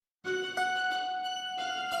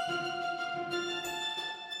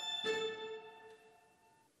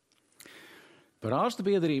Par ārstu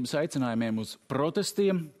biedrības aicinājumiem uz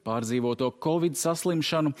protestiem, pārdzīvoto Covid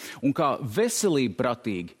saslimšanu un kā veselību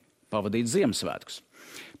pratīgi pavadīt Ziemassvētkus.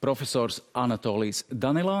 Profesors Anatolijs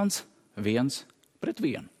Danilāns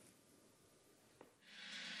 1-1.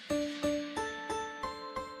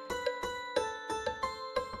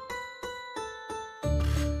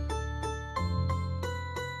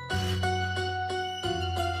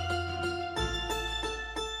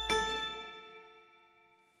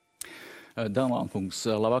 Danilānkungs,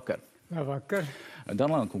 labvakar. Labvakar.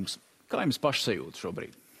 Danilānkungs, kā jums pašsajūta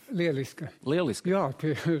šobrīd? Lieliska. Lieliski? Jā,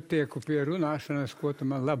 tieku pie runāšanas, ko tu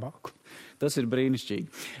man labāku. Tas ir brīnišķīgi.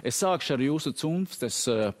 Es sākšu ar jūsu cunftes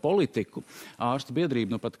politiku. Ārstu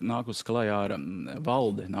biedrība pat nākus klajā ar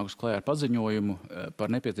nākus klajā ar paziņojumu par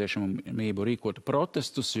nepieciešamību rīkot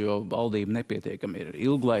protestus, jo valdība nepietiekami ir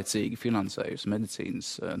ilglaicīgi finansējusi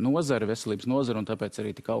medicīnas nozari, veselības nozari un tāpēc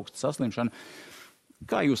arī tik augsta saslimšana.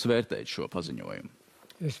 Kā jūs vērtējat šo paziņojumu?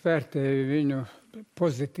 Es vērtēju viņu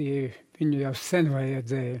pozitīvi, viņu jau sen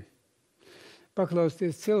vajadzēja.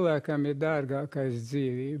 Paklausties cilvēkam ir dārgākais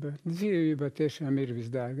dzīvība. Dzīvība tiešām ir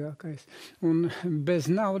visdārgākais. Un bez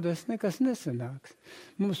naudas nekas nesanāks.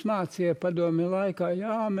 Mums mācīja padomi laikā,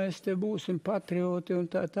 jā, mēs te būsim patrioti un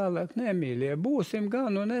tā tālāk. Nemīļie, būsim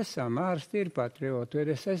gan un esam. Ārsti ir patrioti,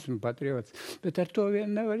 un es esmu patriots. Bet ar to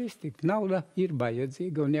vien nevar iztikt. Nauda ir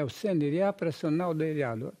vajadzīga un jau sen ir jāprasa un nauda ir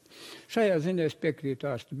jādod. Šajā ziņā es piekrītu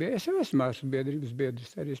ārstu biedrības. Es jau esmu ārstu biedrības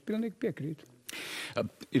biedrs, arī es pilnīgi piekrītu.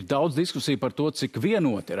 Ir daudz diskusiju par to, cik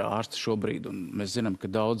vienoti ir ārsti šobrīd, un mēs zinām, ka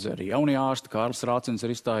daudz arī jaunie ārsti, Kārlis Rācins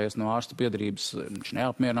ir izstājies no ārstu biedrības, viņš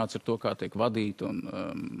neapmierināts ar to, kā tiek vadīta,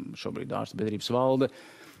 un šobrīd ārstu biedrības valde.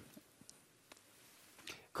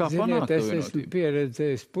 Kā panākt to vienotību? Es esmu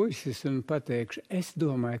pieredzējis puisis un pateikšu, es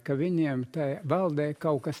domāju, ka viņiem tajā valdē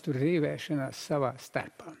kaut kas tur rīvēšanās savā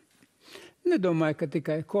starpā. Nedomāju, ka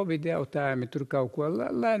tikai Covid jautājumi tur kaut ko,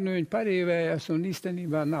 lai nu viņi parīvējās un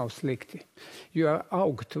īstenībā nav slikti, jo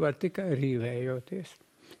augt var tikai rīvējoties.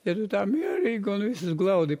 Ja tu tā mierīgi un visus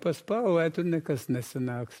glaudi paspāvē, tur nekas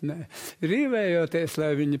nesanāks. Ne. Rīvējoties, lai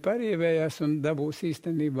viņi parīvējās un dabūs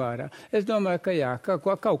īstenībā ārā. Es domāju, ka jā,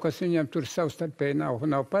 kaut kas viņam tur savstarpēji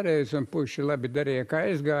nav pareizi un puiši labi darīja, kā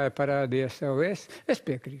es gāju, parādīja savu es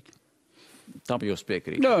piekrītu. Tam jūs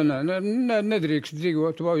piekrīt? Nedrīkst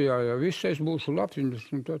dzīvot, jā, viss es būšu labs,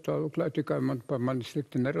 un tā, lai tikai par mani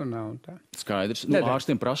slikti nerunā un tā. Skaidrs.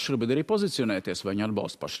 Ārstiem prasa šobrīd arī pozicionēties, vai viņi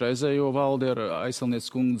atbalsta pašreizējo valdi ar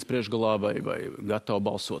Aizsalnieces kundzes priekšgalā, vai gatavi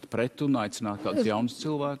balsot pret un aicināt kādus jaunus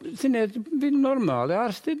cilvēkus? Ziniet, viņi normāli,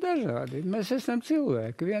 ārsti ir dažādi. Mēs esam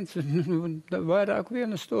cilvēki, viens vairāk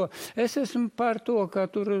vienas to. Es esmu par to, ka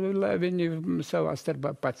tur, lai viņi savā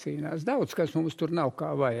starpā pacīnās. Daudz, kas mums tur nav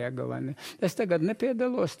kā vajag, vai ne? Es tagad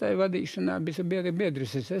nepiedalos tajā vadīšanā,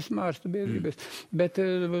 biedris, es esmu ārstu biedrības, bet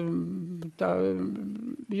tā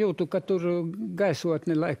jūtu, ka tur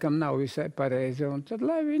gaisotni laikam nav visai pareizi, un tad,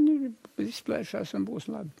 lai viņi izplēšās un būs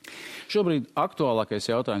labi. Šobrīd aktuālākais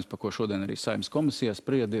jautājums, par ko šodien arī Saeimas komisijā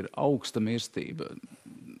spried, ir augsta mirstība.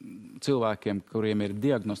 Cilvēkiem, kuriem ir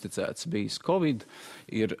diagnosticēts bijis Covid,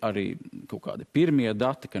 ir arī kaut kādi pirmie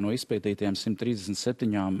dati, ka no izpētītiem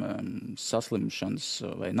 137 saslimšanas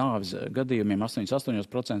vai nāves gadījumiem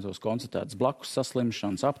 88% konstatētas blakus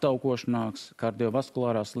saslimšanas, aptaukošanās,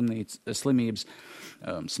 kardiovaskulārās slimības,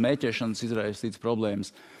 smēķēšanas izraisītas problēmas.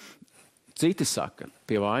 Citi saka,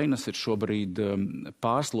 pie vainas ir šobrīd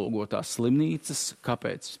pārslogotās slimnīcas.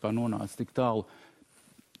 Kāpēc vispār nonāca tik tālu?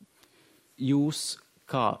 Jūs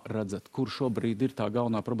kā redzat, kur šobrīd ir tā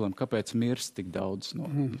galvenā problēma? Kāpēc mirst tik daudz?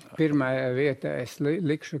 Pirmajā vietā es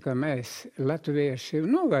likšu, ka mēs latvieši,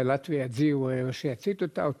 vai Latvijā dzīvojošie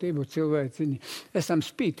citu tautību cilvēciņi, esam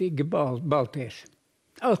spītīgi baltieši.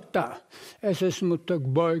 Tā, es esmu tak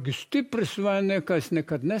baigi stiprs vai ka es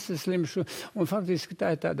nekad nesaslimšu, un faktiski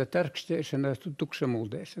tā ir tāda tarkšķēšana, tukša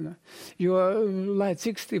muldēšana. Jo, lai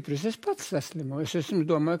cik stiprs, es pats saslimu, es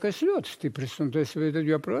domāju, ka es ļoti stiprs, un es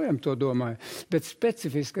joprojām to domāju, bet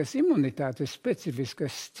specifiskas imunitātes,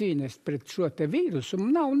 specifiskas cīņas pret šo te vīrusu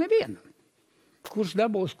nav nevienam. Kurš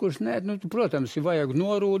dabūs, kurš nē, protams, ir vajag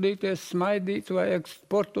norūdīties, smaidīt, vajag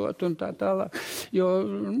sportot un tā tālāk, jo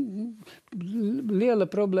liela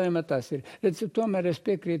problēma tas ir. Redz, tomēr es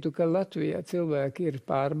piekrītu, ka Latvijā cilvēki ir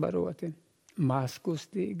pārbaroti,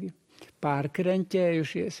 mazkustīgi,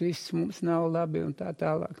 pārkreņķējušies, viss mums nav labi un tā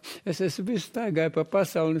tālāk. Es esmu visu staigāju pa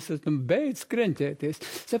pasauli un es esmu beidz kreņķēties.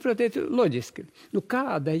 Saprotiet, loģiski. Nu,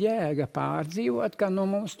 kāda jēga pārdzīvot, ka nu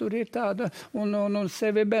mums tur ir tāda un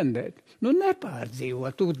sevi bendēt? Nu,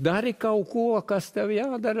 nepārdzīvot. Tu dari kaut ko, kas tev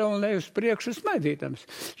jādara un lej uz priekšu smaidītams.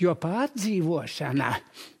 Jo pārdzīvošana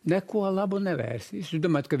neko labu nevērsīs. Jūs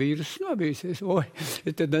domājat, ka vīruss nobīsies? Oi,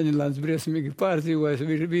 tad Daņilāns briesmīgi pārdzīvojas,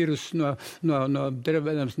 vīruss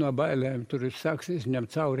vedams no bailēm, tur sāksies viņam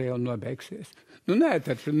caurē un nobeigsies. Nu nē,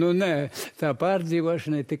 taču, tā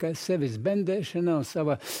pārdzīvošana ir tikai sevis bendēšana un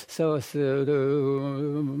savas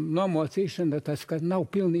nomocīšana, tas, ka nav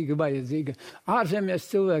pilnīgi vajadzīga. Ārzemēs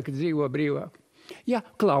cilvēki dzīvo brīvāk. Ja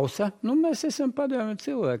klausa, nu mēs esam padomju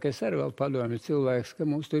cilvēki, es arī vēl padomju cilvēks, ka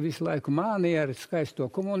mums tur visu laiku mānija ar skaisto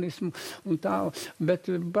komunismu un tā, bet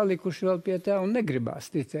palikuši vēl pie tā un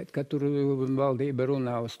negribās ticēt, ka tur valdība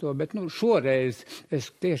runā uz to, bet šoreiz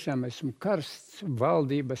es tiešām esmu karsts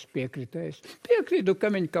valdības piekritējis. Piekrītu,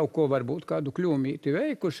 ka viņi kaut ko varbūt kādu kļūmīti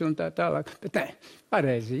veikuši un tā tālāk, bet ne,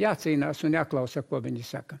 pareizi jācīnās un jāklausa, ko viņi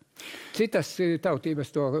saka. Citas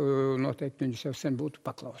tautības to noteikti viņi sev sen būtu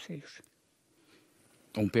paklausījuši.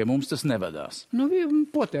 Un pie mums tas nevedās.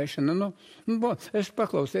 Potēšana. Es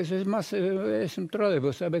paklausies, esmu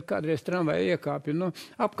trolejbusā, bet kādreiz tramvajā iekāpju.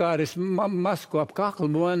 Apkāres masku ap kaklu,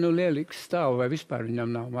 lielīgs stāv, vai vispār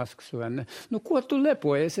viņam nav maskas, vai ne? Ko tu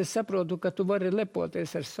lepojies? Es saprotu, ka tu vari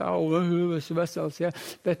lepoties ar savu, esi vesels, ja?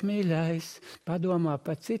 Bet, mīļais, padomā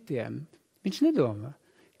par citiem. Viņš nedomā.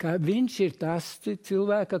 Ka viņš ir tās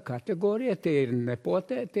cilvēka kategorija, tie ir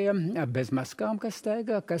nepotētie, bez maskām, kas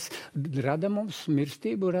staigā, kas rada mums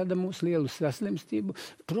mirstību, rada mums lielu saslimstību.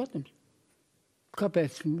 Protams,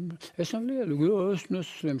 kāpēc? Esam lieli, jo es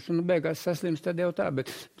nesaslimšu, beigās saslims tad jau tā, bet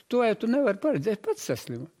to jau tu nevari paredzēt, pats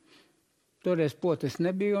saslimu. Toreiz potes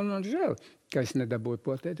nebija un žēl, ka es nedabūju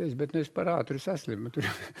potēties, bet es par ātri saslimu. Tur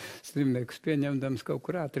slimniekus pieņemdams kaut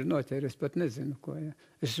kur ātri noķēru, es pat nezinu, ko. Ja.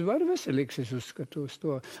 Es varu veselīgs, es uzskatu uz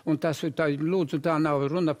to. Un lūdzu, tā nav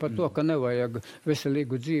runa par to, ka nevajag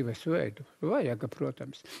veselīgu dzīvesveidu. Vajag,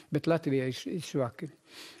 protams, bet Latvija ir švaki.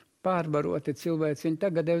 Pārbaroti cilvēciņi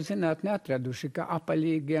tagad jau zinātni atraduši, ka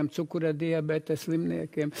apaļīgiem cukura diabēta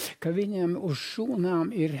slimniekiem, ka viņiem uz šūnām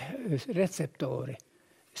ir receptori.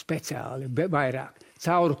 Speciāli, vairāk,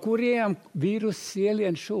 caur kuriem vīruss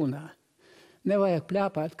ielien šūnā. Nevajag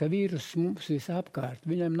pļāpāt, ka vīruss mums visapkārt.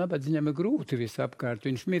 Viņam nabadzīņam ir grūti visapkārt.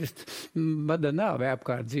 Viņš mirst bada nāvē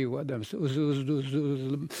apkārt dzīvodams. Uz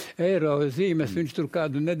eiro zīmes viņš tur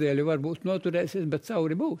kādu nedēļu varbūt noturēsies, bet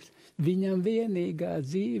cauri būs. Viņam vienīgā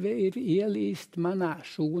dzīve ir ielīst manā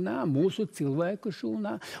šūnā, mūsu cilvēku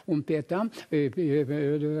šūnā, un pie tam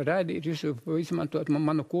raidīt visu, izmantot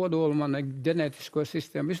manu kodolu, manu ģenētisko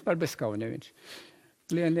sistēmu, vispār bez kauņa viņš.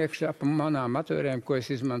 Lien iekšā pa manām atvērēm, ko es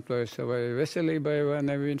izmantoju savai veselībai, vai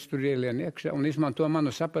ne, viņš tur ielien iekšā un izmanto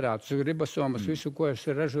manus aparātus, ribosomus, visu, ko es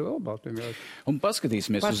ražoju olbaltumvielas. Un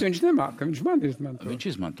paskatīsimies uz... viņš nemāka, viņš man izmanto. Viņš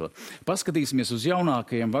izmanto. Paskatīsimies uz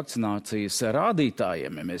jaunākajiem vakcinācijas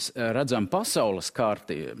rādītājiem. Mēs redzam pasaules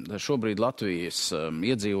kārti. Šobrīd Latvijas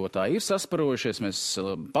iedzīvotāji ir sasparojušies. Mēs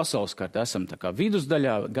pasaules kārti esam tā kā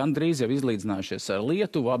vidusdaļā, gandrīz jau izlīdzinājušies ar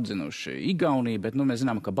Lietuvu, apzinuši Igauniju, bet mēs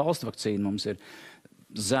zinām, ka balstvakcīna mums ir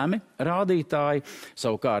zemi rādītāji.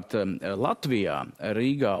 Savukārt Latvijā,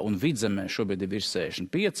 Rīgā un Vidzemē šobrīd ir virs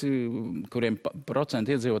 65, kuriem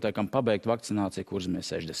procenti iedzīvotāji, kam pabeigt vakcināciju, Kurzemē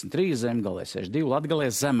 63, Zemgalē 62,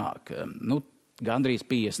 Latgalē zemāk. Gandrīz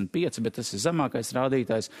 55, bet tas ir zemākais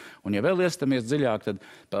rādītājs. Un ja vēl iestamies dziļāk, tad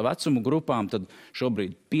pa vecumu grupām, tad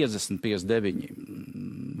šobrīd 50-59,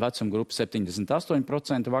 vecuma grupa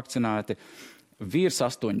 78% vakcinēti, virs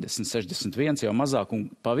 80, 61 jau mazāk un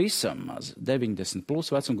pavisam maz 90 plus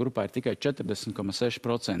vecuma grupā ir tikai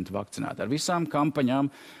 40,6% vakcinēti. Ar visām kampaņām,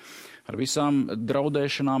 ar visām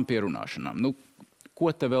draudēšanām, pierunāšanām. Ko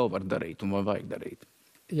te vēl var darīt un vai vajag darīt?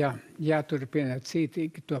 Jā, jāturpina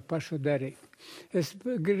cītīgi to pašu darīt. Es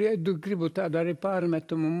gribu tādu arī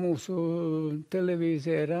pārmetumu mūsu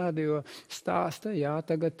televīzija, radio stāsta, jā,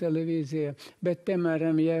 tagad televīzija, bet,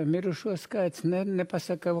 piemēram, ja mirušo skaits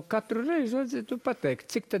nepasaka, katru reizi vajadzētu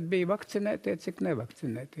pateikt, cik tad bija vakcinētie, cik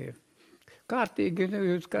nevakcinētie. Kārtīgi,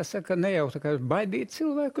 kā saka, ne jau tā kā baidīt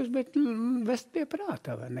cilvēkus, bet vest pie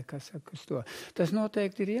prāta, vai ne, kā saka uz to. Tas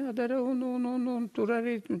noteikti ir jādara un tur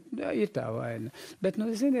arī ir tā vaina. Bet,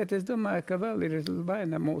 ziniet, es domāju, ka vēl ir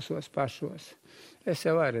vaina mūsos pašos. Es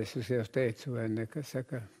jau arī jau teicu, vai ne, kā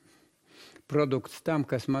saka, produkts tam,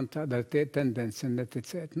 kas man tādā tendence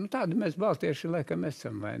neticēt. Nu, tādi mēs baltieši laikam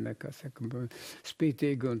esam, vai ne, kā saka,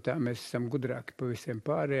 spītīgi, un tā mēs esam gudrāki pa visiem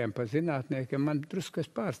pārējiem, pa zinātniekiem. Man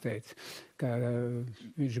druskas pārsteidz, ka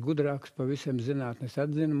viņš gudrāks pa visiem zinātnes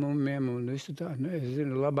atzinumiem un visu tā, nu, es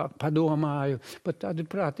zinu, labāk padomāju, pat tādi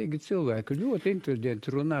prātīgi cilvēki, ļoti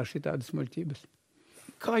inteliģenti runā šitādas muļķības.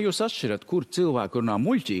 Kā jūs atšķirat, kur cilvēki runā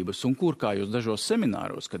muļķības un kur, kā jūs dažos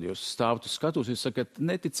semināros, kad jūs stāvat uz skatuves, jūs sakat,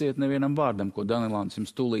 neticiet nevienam vārdam, ko Danilāns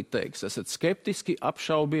jums tūlīt teiks. Esat skeptiski,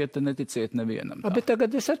 apšaubiet, neticiet nevienam. Bet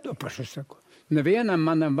tagad es ar to pašu saku. Nevienam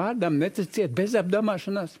manam vārdam neticiet bez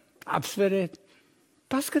apdomāšanās, apsveriet.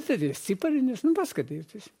 Paskatieties, cipariņus, nu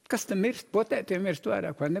paskatieties. Kas tam mirst? Potētie mirst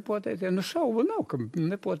vairāk vai nepotētie? Nu šaubu nav, ka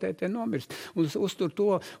nepotētie nomirst. Un uztur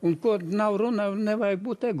to, un ko nav runa, nevajag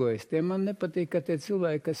būt egoistiem. Man nepatīk, ka tie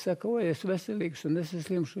cilvēki, kas saka, oi, es veselīgs un es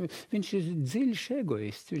slimšu, viņš ir dziļš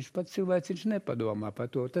egoists. Viņš pat cilvēks, viņš nepadomā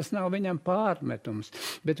par to. Tas nav viņam pārmetums,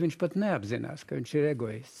 bet viņš pat neapzinās, ka viņš ir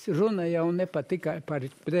egoists. Runa jau ne pat tikai par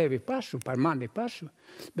tevi pašu, par mani pašu,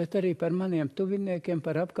 bet arī par maniem tuviniekiem,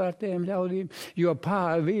 par apkārtējiem ļaudīm, jo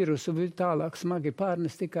vīrusu tālāk smagi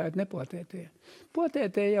pārnes tikai nepotētie.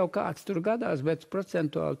 Potētie jau kāds tur gadās, bet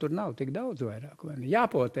procentuāli tur nav tik daudz vairāk.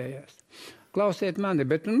 Jāpotējās. Klausiet mani,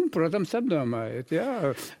 bet, nu, protams, apdomājiet, jā,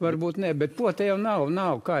 varbūt ne, bet pote jau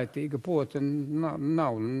nav kaitīga, pote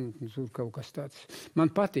nav kaut kas tāds.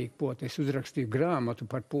 Man patīk pote, es uzrakstīju grāmatu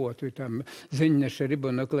par potu, tam Ziņneša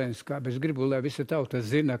Ribonuklenskā, bet es gribu, lai visa tauta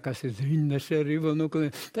zina, kas ir Ziņneša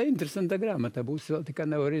Ribonuklenskā. Tā interesanta grāmata būs vēl, tikai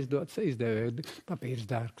nevar izdot izdevēju,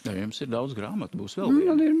 papīrs dārgs. Jā, jums ir daudz grāmatu, būs vēl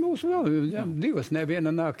viena. Būs vēl, jā, divas,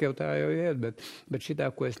 neviena nāk jau tā jau iet, bet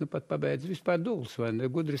šitā, ko es nu pat pabeidzu, vispār duls, vai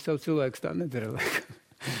ne, gudri savu cilvēks tā nedara.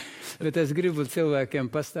 Bet es gribu cilvēkiem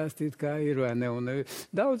pastāstīt, kā ir, vai ne. Un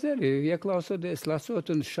daudz arī ieklausoties, lasot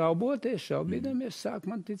un šaubīdamies, sāk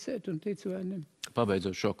man ticēt un tic, vai ne.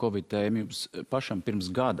 Pabeidzot šo Covid tēmu, jums pašam pirms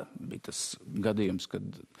gada bija tas gadījums,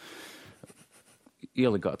 kad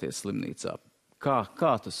ielikāties slimnīcā. Kā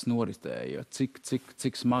tas noritēja?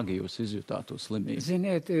 Cik smagi jūs izjutāt to slimību?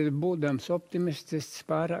 Ziniet, būdams optimists, es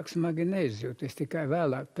pārāk smagi neizjūtu. Es tikai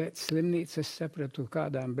vēlāk pēc slimnīcas sapratu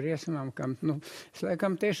kādām briesmām, kam, es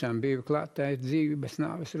laikam tiešām biju klātai dzīvības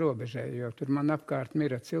nāves robežai, jo tur man apkārt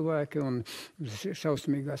mira cilvēki un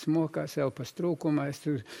šausmīgās mokās, elpas trūkumā. Es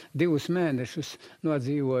tur 2 mēnešus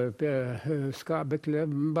nodzīvoju pie skābekļa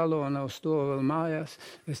balona uz to vēl mājās.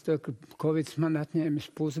 Es to, ka Covids man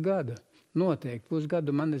atņēmis pusgadu. Noteikti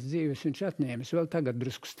pusgadu manas dzīves viņš atņēmis. Vēl tagad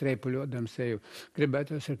drusku streipuļodams eju.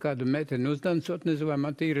 Gribētos ar kādu meteni uzdancot, nezinu, vai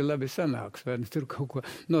man tīri labi sanāks, vai tur kaut ko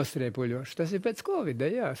nostreipuļošu. Tas ir pēc Covida,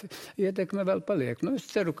 jā. Ietekme vēl paliek. Es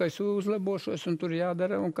ceru, ka es uzlabošos un tur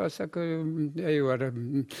jādara, un, kā saka, eju ar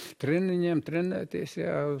treniņiem, trenēties,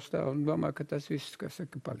 jā, uz tā, un domāju, ka tas viss, kā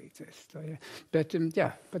saka, palīdzēs. Tā, jā. Bet, jā,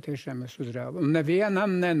 patiešām es uzrāvu. Un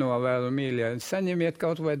nevienam nenovēlu, mīļie. Saņemiet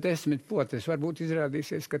kaut vai 10 potes. Varbūt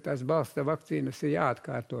izrādīsies, ka tās balsta vakcīnas ir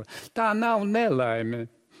jāatkārto. Tā nav nelaime.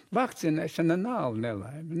 Vakcinēšana nav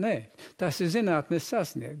nelaime. Nē, tas ir zinātnes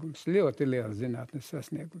sasniegums. Ļoti liels zinātnes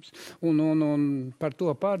sasniegums. Un par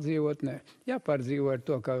to pārdzīvot, nē. Jāpārdzīvo ar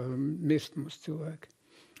to, ka mirst mūsu cilvēki.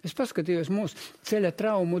 Es paskatījos, mūsu ceļa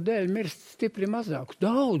traumu dēļ mirst stipri mazāk,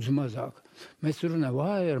 daudz mazāk. Mēs runājam,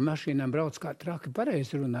 vai ar mašīnām brauc kā traki,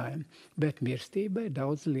 pareizi runājam, bet mirstība ir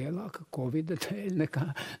daudz lielāka Covida dēļ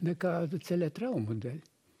nekā ceļa traumu dēļ.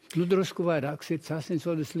 Drusku vairāk sirds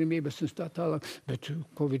asinsvadu slimības un tā tālāk, bet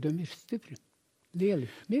Covidam ir stipri, lieli,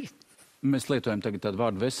 mirst. Mēs lietojam tagad tādu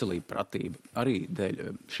vārdu veselība, pratība, arī dēļ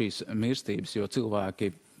šīs mirstības, jo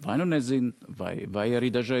cilvēki vai nu nezin, vai arī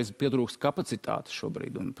dažreiz pietrūkst kapacitātes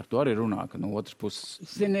šobrīd, un par to arī runā, ka no otras puses.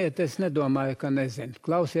 Ziniet, es nedomāju, ka nezinu.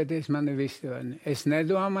 Klausieties mani visi. Es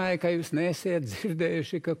nedomāju, ka jūs neesiet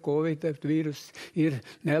dzirdējuši, ka Covid vīrus ir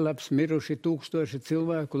nelabs, miruši 1000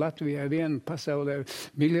 cilvēku, Latvijā vien, pasaulē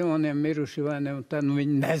miljoniem miruši, vai ne, un tad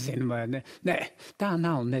viņi nezin, vai ne. Nē, tā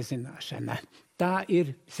nav nezināšana. Tā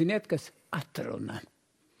ir, ziniet, kas atruna.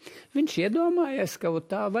 Viņš iedomājies, ka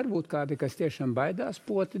tā varbūt kādi, kas tiešām baidās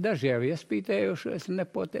poti, daži jau iespītējušos un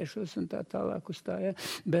nepotējušos un tā tālāk uz tā, ja?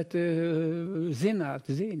 Bet zināt,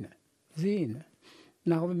 zina.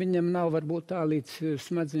 Viņam nav varbūt tā līdz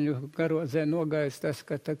smadzeņu karozē nogājis tas,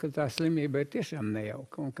 ka tā slimība ir tiešām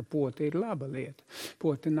nejauka un ka poti ir laba lieta.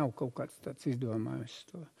 Poti nav kaut kāds tāds izdomājums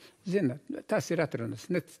to. Zināt, tas ir atrunas.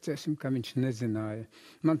 Neticēsim, ka viņš nezināja.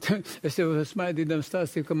 Es jau smaidīdams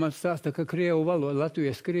stāstīju, ka man stāsta, ka krievu valoda,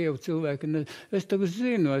 Latvijas krievu cilvēki. Es tagad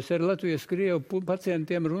zinu, es ar Latvijas krievu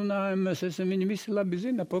pacientiem runāju, viņi visi labi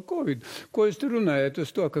zina par Covid. Ko jūs tur runājat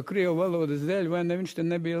uz to, ka krievu valodas dēļ, vai ne, viņš te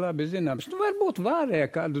nebija labi zināms? Varbūt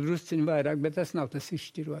varēja kādu drusciņu vairāk, bet tas nav tas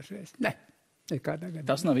izšķirošais. Ne. nekādā gadījumā.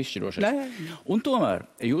 Tas nav izšķirošais. Nē. Un tomēr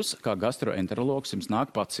jūs, kā gastroenterologs, jums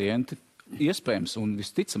nāk pacienti, iespējams un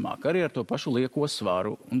visticamāk arī ar to pašu lieko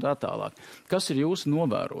svaru un tā tālāk. Kas ir jūsu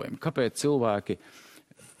novērojumi? Kāpēc cilvēki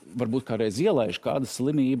varbūt kādreiz ielaiž kādas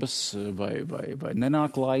slimības vai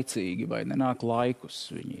nenāk laicīgi, vai nenāk laikus?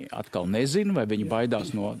 Viņi atkal nezina, vai viņi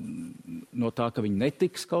baidās no tā, ka viņi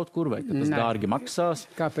netiks kaut kur, vai ka tas dārgi maksās?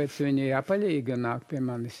 Kāpēc viņi apaļīgi nāk pie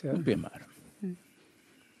manis? Ja? Piemēram.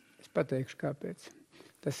 Es pateikšu, kāpēc.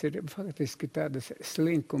 Tas ir faktiski tādas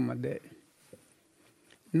slinkuma dēļ.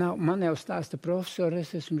 Man jau stāsta profesori,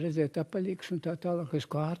 es esmu redzēt apaļīgs un tā tālāk, es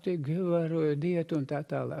kārtīgi ievēroju dietu un tā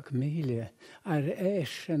tālāk. Mīļie, ar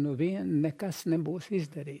ēšanu vien nekas nebūs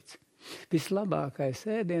izdarīts. Vislabākais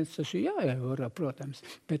ēdiens, tas ir jāievēro, protams,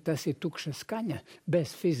 bet tas ir tukša skaņa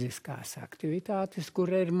bez fiziskās aktivitātes, kur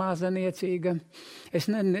ir mazaniecīga. Es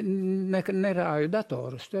nerāju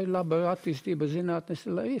datorus, tā ir laba attīstība zinātnes,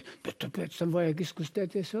 lai ir, bet pēc tam vajag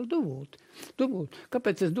izkustēties vēl dubult.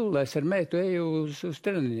 Kāpēc es dulēs ar meitu eju uz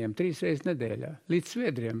treniņiem 3 reizes nedēļā, līdz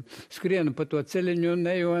Sviedriem, skrienu pa to ceļiņu un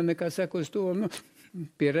neju, nekā saku uz to,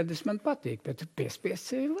 pieredzes man patīk, bet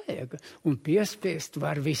piespiest sevi vajag. Un piespiest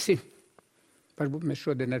var visi. Varbūt mēs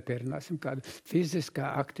šodien nepierunāsim, kāda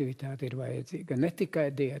fiziskā aktivitāte ir vajadzīga. Ne tikai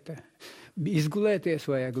dieta. Izgulēties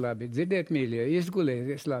vajag labi. Dzirdiet, mīļie,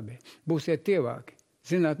 izgulēties labi. Būsiet tievāki.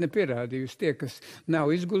 Zinātne pierādījusi tie, kas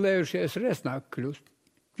nav izgulējušies, resnāk kļūst.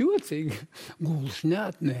 Jocīgi.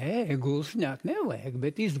 Gulšņāt nevajag,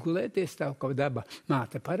 bet izgulēties tā, ko daba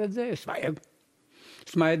māte paredzējusi, vajag.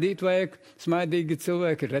 Smaidīt vajag, smaidīgi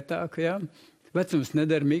cilvēki ir retāk, jā. Vecums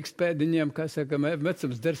nedara mīkstpēdiņiem, kā saka,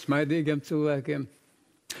 vecums der smaidīgiem cilvēkiem.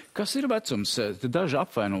 Kas ir vecums? Daži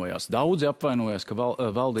apvainojās, daudzi apvainojās, ka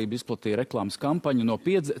valdība izplatīja reklāmas kampaņu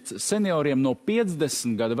senioriem no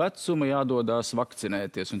 50 gadu vecuma jādodās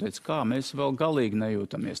vakcinēties. Un teica, kā mēs vēl galīgi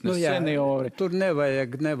nejūtamies, seniori. Tur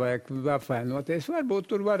nevajag apvainoties. Varbūt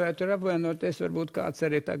tur varētu apvainoties, varbūt kāds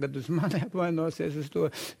arī tagad uz mani apvainosies uz to.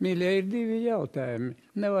 Mīļie, ir 2 jautājumi.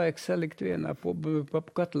 Nevajag salikt vienā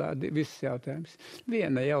katlā visas jautājumas.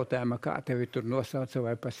 Viena jautājuma, kā tevi tur nosauca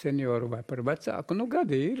vai par senioru vai par vecāku.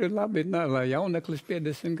 Gadi ir labi, lai jauneklis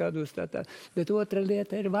 50 gadus tā. Bet otra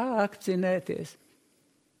lieta ir vakcinēties.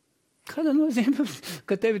 Kāda nozīme,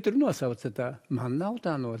 ka tevi tur nosauca tā? Man nav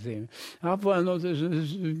tā nozīme. Apvainoties,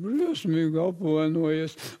 es briesmīgi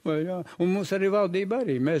apvainojies. Un mums arī valdība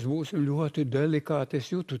arī. Mēs būsim ļoti delikāti. Es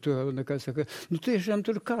jūtu to, nekā saka. Tiešām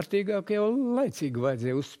tur kārtīgāk jau laicīgi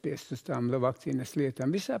vajadzēja uzspiest uz tām vakcīnas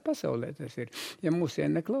lietām. Visā pasaulē tas ir. Ja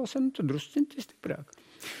mūsien neklausam, tad drusciņi stiprāk.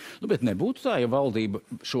 Bet nebūtu tā, ja valdība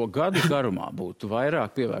šo gadu garumā būtu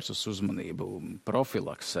vairāk pievērsus uzmanību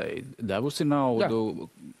profilaksei, devusi naudu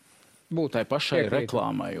tai pašai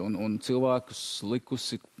reklāmai un cilvēkus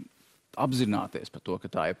likusi apzināties par to,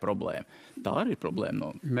 ka tā ir problēma. Tā arī ir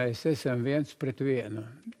problēma. Mēs esam viens pret vienu.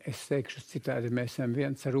 Es teikšu citādi, mēs esam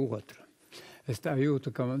viens ar otru. Es tā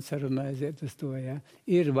jūtu, ka man saruna aiziet uz to, ja.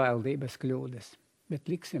 Ir valdības kļūdas, bet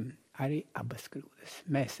liksim arī abas kļūdas.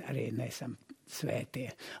 Mēs arī nesam svētie.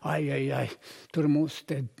 Tur mūsu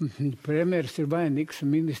premjeras ir vainīgs un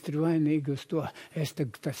ministri vainīgi uz to. Es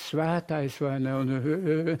tas svētājs vai ne, un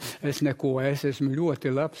es esmu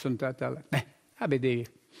ļoti labs un tā tālāk. Ne, abi divi.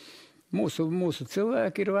 Mūsu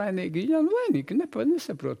cilvēki ir vainīgi. Jā, vainīgi,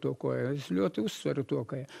 nesaprot to, ko es ļoti uzsveru to,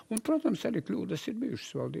 ka un, protams, arī kļūdas ir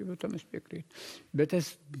bijušas valdība, tam es piekrītu. Bet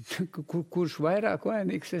kurš vairāk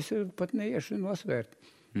vainīgs, es pat neiešu nosvērt.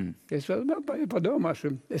 Es vēl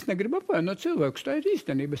padomāšu. Es negribu apvainot cilvēkus. Tā ir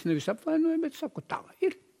īstenība. Es nevis apvainoju, bet saku, tā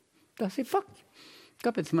ir. Tas ir fakts.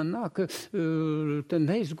 Kāpēc man nāk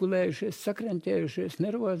neizgulējušies, sakrenķējušies,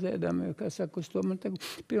 nervozēdami, kā saku, uz to man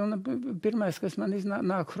pirmais, kas man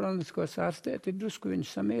nāk hroniskos ārstēt, ir drusku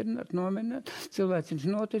viņus samierināt, nomierināt. Cilvēciņš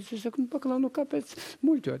noticis, es saku, paklau, kāpēc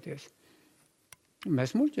muļķoties?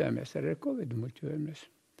 Mēs muļķojamies, arī ar Covid muļķojamies.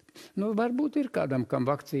 Varbūt ir kādam, kam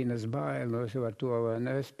vakcīnas bailes var to, vai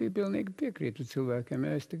ne? Es pilnīgi piekrītu cilvēkiem.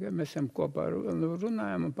 Mēs esam kopā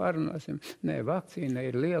runājam un pārunāsim. Nē, vakcīna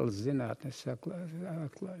ir liels zinātnes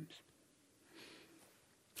atklājums.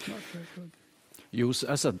 Jūs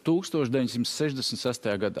esat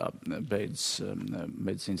 1966. gadā beidzis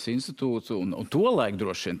medicīnas institūtu, un tolaik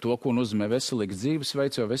droši vien to, ko nozīmē veselīgs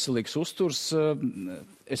dzīvesveids, jo veselīgs uzturs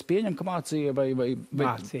es pieņemu, ka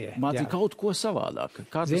mācīja kaut ko savādāk.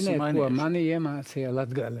 Ziniet, ko mani iemācīja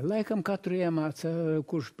Latgale? Laikam katru iemāca,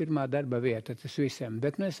 kurš pirmā darba vieta, tas visiem.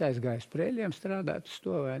 Bet es aizgāju uz Preļiem strādāt uz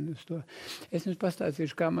to vai uz to. Es jums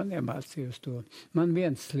pastāstīšu, kā man iemācīja uz to. Man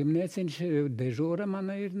viens slimnieciņš dežūra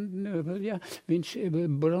mana ir, ja, viņš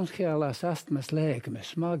bronhiālās astmas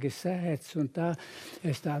lēkmes, smagi sēdz un tā.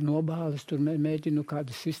 Es tā nobālis, tur mēģinu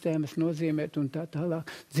kādas sistēmas nozīmēt un tā tālāk.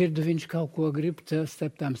 Dzirdu, viņš kaut ko grib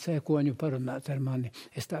starp tām sēkoņu parunāt ar mani.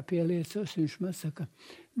 Es tā pieliecos, viņš man saka,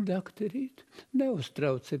 doktorīt,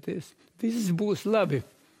 neuztraucieties, viss būs labi.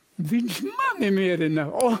 Viņš mani mierina.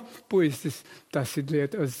 Puisis, tas ir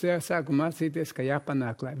lieta. Es sāku mācīties, ka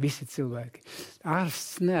jāpanāk, lai visi cilvēki.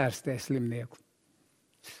 Ārsts neārstē slimnieku.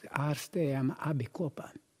 Ārstējām abi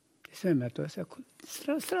kopā. Es vienmēr to saku,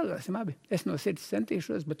 strādāsim abi. Es no sirds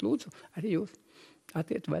centīšos, bet lūdzu, arī jūs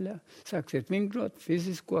atiet vaļā. Sāksiet vingrot,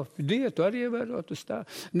 fizisko dietu arī ievērot uz tā.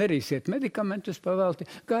 Nerīsiet medikamentus pavelti.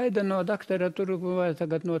 Gaida no doktora tur vai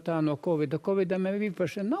tagad no Covida. Covidam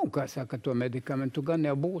īpaši nav, kā saka, to medikamentu. Gan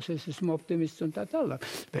jau būs, es esmu optimists un tā tālāk.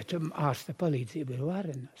 Bet ārsta palīdzība ir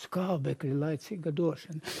varena. Skābekļa laicīga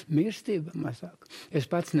došana. Mirstība mazāk. Es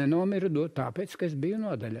pats nenomiru tāpēc, ka es biju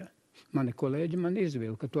nodaļā. Mani kolēģi man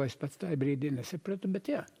izvilka, to es pats tajā brīdī nesapratu, bet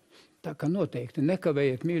jā. Tā kā noteikti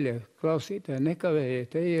nekavējiet, mīļie klausītāji,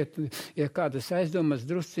 nekavējiet, ejiet, ja kādas aizdomas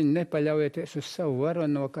drusciņi nepaļaujieties uz savu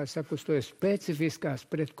varano, kā saka, uz to specifiskās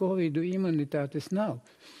pret Covidu imunitātes nav.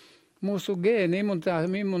 Mūsu gēni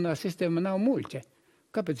imunā sistēma nav muļķe.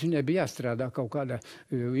 Kāpēc viņai bija jāstrādā kaut kāda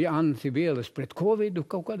antivielas pret Covidu,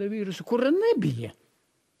 kaut kāda vīrusu, kura nebija?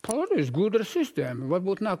 Pārējais gudra sistēma.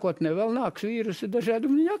 Varbūt nākotnē vēl nāks vīrusi dažādi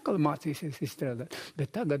un viņi atkal mācīsies izstrādāt.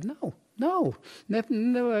 Bet tagad nav.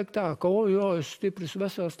 Nevajag tā, ka, es stiprs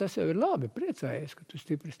vesels, tas jau ir labi, priecājies, ka tu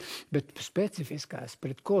stiprs. Bet specifiskās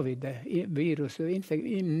pret Covid vīrusu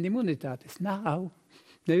imunitātes nav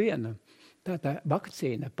nevienam. Tā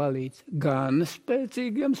vakcīna palīdz gan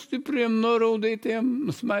spēcīgiem, stipriem, noraudītiem,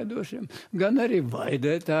 smaidošiem, gan arī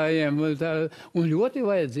vaidētājiem. Un ļoti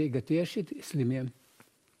vajadzīga tieši slimiem.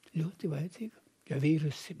 Ļoti vajadzīga, jo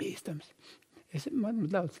vīruss ir bīstams. Man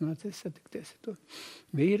daudz nācies satikties ar to.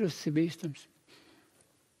 Vīruss ir bīstams.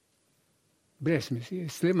 Briesmas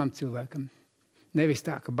slimam cilvēkam. Nevis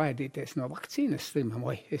tā, ka baidīties no vakcīnas slimam,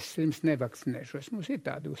 es slims nevakcinēšos. Mums ir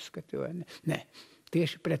tādi uzskati, vai ne? Nē,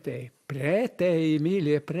 tieši pretēji. Pretēji,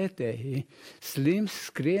 mīļie, pretēji. Slims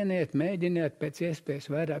skrieniet, mēģiniet pēc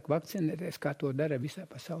iespējas vairāk vakcinēties, kā to dara visā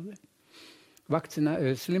pasaulē.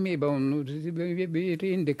 Slimība un ir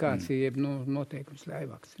indikācija, noteikums, lai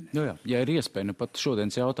vakcinē. Ja ir iespēja, pat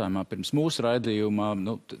šodienas jautājumā pirms mūsu raidījumā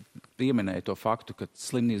pieminēja to faktu, ka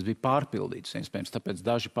slimnīcas bija pārpildītas. Iespējams, tāpēc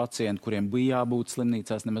daži pacienti, kuriem bija jābūt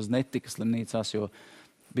slimnīcās, nemaz netika slimnīcās, jo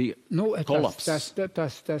bija kolaps.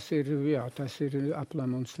 Tas ir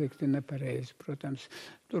aplam un slikti nepareizi, protams.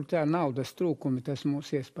 Tur tā naudas trūkumi, tas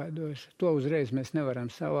mūs iespaidojuši. To uzreiz mēs nevaram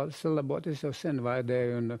salabot. Es jau sen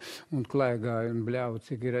vaidēju un klaigāju un bļauju,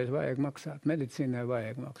 cik ir vajag maksāt. Medicīnai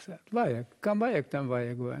vajag maksāt. Vajag. Kam vajag, tam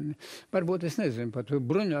vajag. Vai ne? Varbūt es nezinu, pat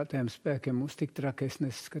bruņotajiem spēkiem mums tik traki es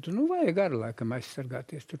neskatu. Vajag ar laikam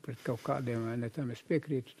aizsargāties tur pret kaut kādiem, vai ne? Tam es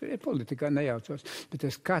piekrītu. Tur politikā nejaucos. Bet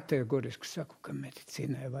es kategoriski saku, ka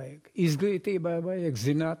medicīnai vajag. Izglītībai vajag,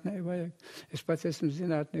 zinātnē vajag. Es pats esmu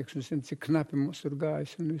zinātnieks un zinu, cik knapi mums tur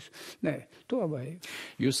gājas. Nē, to vajag.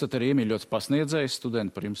 Jūs esat arī iemīļots pasniedzējs,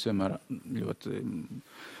 studenti par jums vienmēr ļoti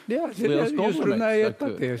liels jūs runājat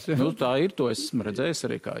patiesi. Tā ir, to esmu redzējis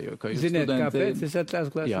arī, kā jūs ziniet, studenti. Kāpēc? Es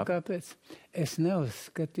atklāšu, kāpēc. Es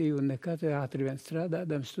neuzskatīju nekad ātri vien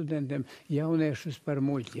strādādam studentiem jauniešus par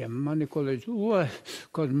muļķiem. Mani kolēģi,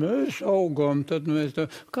 kad mēs augām, tad mēs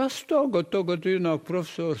kas tagad ienāk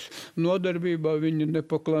profesors nodarbībā, viņi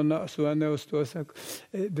nepaklanās vai ne uz to saku.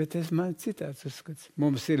 Bet man citāds uzskats.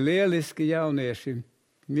 Mums ir lieliski jaunieši.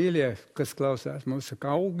 Mīļie, kas klausās, mums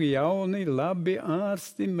saka, augi, jauni, labi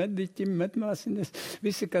ārsti, mediķi, medmāsiņas,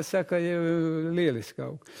 visi, kas saka, lieliski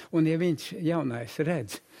aug. Un ja viņš jaunais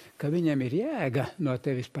redz, ka viņam ir jēga no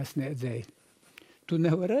tevis pasniedzēji, tu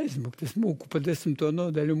nevar aizmukt, es muku pa 10.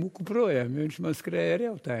 nodaļu muku projām, jo viņš man skrēja ar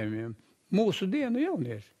jautājumiem. Mūsu dienu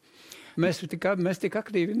jaunieši. Mēs tik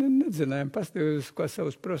aktīvi nedzinājām pastāvjus, ko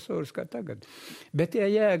savus profesorus kā tagad. Bet ja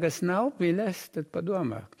jēgas nav viļas, tad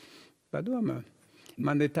padomā.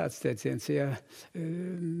 Man ir tāds teiciens, ja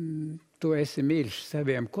tu esi mīļš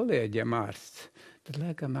saviem kolēģiem ārsts, tad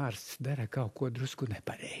laikam ārsts dara kaut ko drusku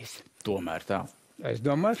nepareizi. Tomēr tā. Es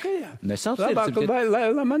domāju, ka jā. Labāk,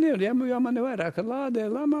 lai man ir, jo man ir vairāk lādē,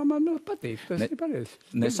 man patīk, tas ir pareizi.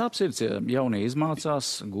 Nesāp sirds, ja jaunie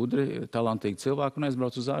izmācās, gudri, talantīgi cilvēki un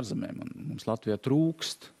aizbrauc uz ārzemēm. Mums Latvijā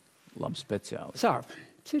trūkst labi speciāli.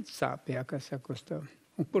 cits sāpjā, kā saka uz to.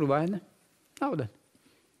 Un kur vaina? Nauda.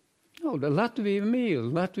 Latviju mīl,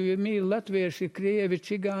 latvieši, krievi,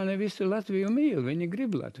 čigāni, visu Latviju mīl, viņi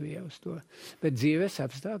grib Latviju uz to. Bet dzīves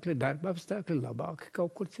apstākļi, darba apstākļi labāki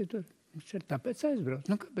kaut kur citur. Viņš ir tāpēc aizbrauc.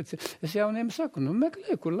 Kāpēc? Es jauniem saku,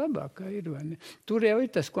 meklē, kur labākā ir, vai ne? Tur jau ir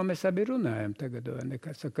tas, ko mēs abi runājam tagad, vai ne?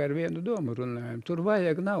 Kā saka, ar vienu domu runājam. Tur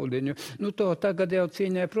vajag naudiņu. To tagad jau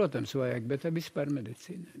cīņai, protams, vajag, bet vispār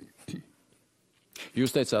medicīnai.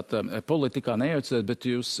 Jūs teicāt, politikā nejauciet, bet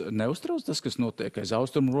jūs neuztrauc tas, kas notiek aiz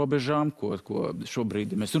austrumu robežām, ko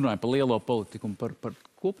šobrīd mēs runājam par lielo politiku un par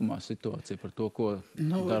kopumā situāciju, par to, ko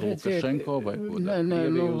dara Lukašenko vai ko dara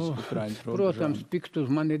Krievija uz Ukrainas robežām? Protams, piktu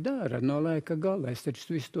mani dara no laika gala. Es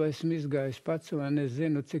taču visu to esmu izgājis pats, un es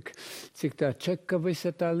zinu, cik tā čeka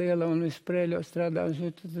visa tā liela un visu prēļo strādā.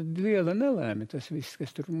 Tad liela nelēma tas viss,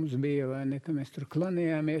 kas tur mums bija, vai ne, ka mēs tur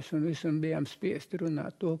klanījāmies un visu un bijām spiesti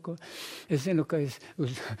runāt to, ko es zinu, ka es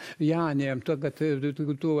uz Jāņiem, tagad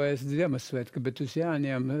tuvojas Ziemassvētka, bet uz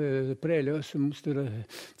Jāņiem prēļos mums tur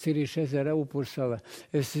Cirīša ezera Upursala.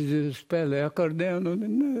 Es spēlēju akordeonu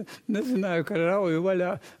un nezināju, ka rauju vaļā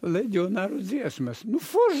leģionāru dziesmas.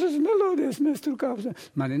 Foršas melodijas mēs tur kāpsam.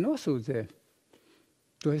 Mani nosūdzēja.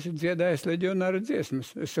 Tu esi dziedājis leģionāru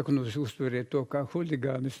dziesmas. Es saku, uztveriet to kā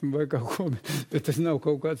huligānismu vai kaut ko, bet tas nav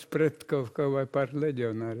kaut kāds pret kaut kā vai par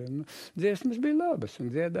leģionāriem. Dziesmas bija labas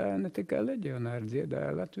un dziedāja ne tikai leģionāri,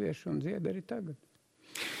 dziedāja latvieši un dzied arī tagad.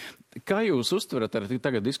 Kā jūs uztverat arī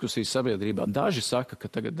tagad diskusijas sabiedrībā? Daži saka, ka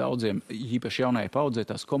tagad daudziem, īpaši jaunajai paudzei,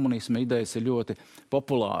 tās komunisma idejas ir ļoti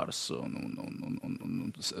populāras un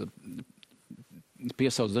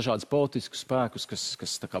piesauc dažādus politiskus spēkus,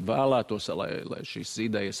 kas tā kā vēlētos, lai šīs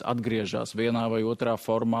idejas atgriežas vienā vai otrā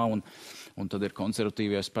formā, un tad ir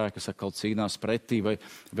konservatīvie spēki, kas atkal cīnās pretī.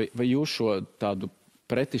 Vai jūs šo tādu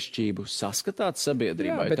pretišķību saskatāt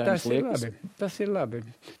sabiedrībā? Jā, bet tas ir labi.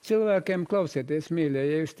 Cilvēkiem klausieties, mīļie,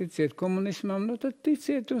 ja jūs ticiet komunismam, tad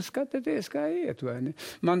ticiet un skatieties, kā iet, vai ne?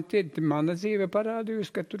 Mana dzīve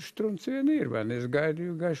parādījusi, ka tur strunts vien ir, vai ne? Es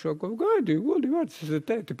gaidīju godi vārds, es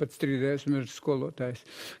tēti pat strīdējos, un ir skolotājs,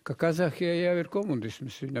 ka Kazahijā jau ir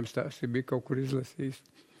komunisms, viņam stāsti bija kaut kur izlasījis.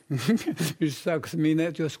 Viņš sākas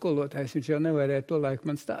minēt, jo skolotājs viņš jau nevarēja to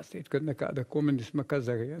laiku man stāstīt, ka nekāda komunisma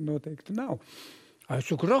Kazahijā noteikti nav. Es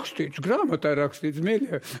saku, rakstīts, grāmatā rakstīts,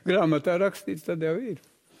 mīļie, grāmatā rakstīts, tad jau ir.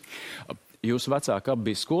 Jūsu vecāki abi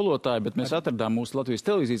bija skolotāji, bet mēs atradām mūsu Latvijas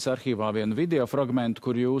televīzijas arhīvā vienu video fragmentu,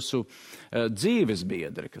 kur jūsu dzīves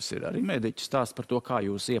biedri, kas ir arī mediķi, stāst par to, kā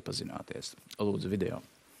jūs iepazināties. Lūdzu, video.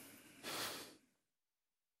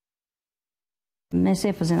 Mēs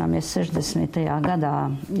iepazināmies 60. gadā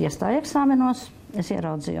iestāju eksāmenos. Es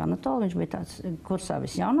ieraudzīju Anatolu, viņš bija tāds kursā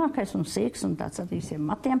visjaunākais un sīks un tāds ar īsiem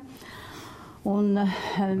matiem. Un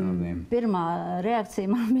pirmā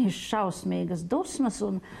reakcija man bija šausmīgas dusmas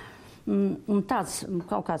un tāds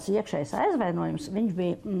kaut kāds iekšējs aizvainojums. Viņš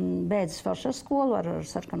bija beidzis Felšera skolu ar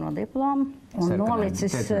sarkano diplomu un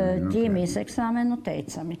nolicis ķīmijas eksāmenu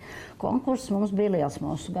teicami. Konkurss mums bija liels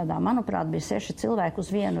mūsu gadā. Manuprāt, bija 6 cilvēki uz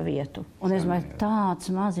vienu vietu. Un es domāju, tāds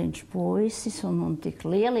maziņš puisis un tik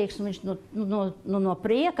lielīgs. Un viņš no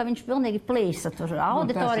prieka viņš pilnīgi plīsa tur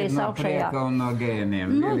auditorijas augšējā. Tas ir no prieka un no gēniem.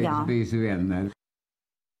 Lielīgs bijis vienmēr.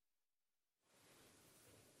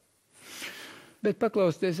 Bet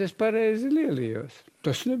paklausties, es pareizi lielījos.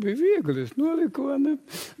 Tas nebija viegli, es noliku,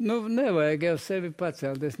 nevajag jau sevi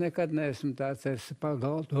pacelt. Es nekad neesmu tāds, es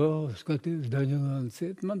pagaldu, skaties, Daņelāns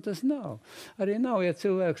iet. Man tas nav. Arī nav, ja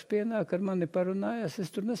cilvēks pienāk ar mani parunājās, es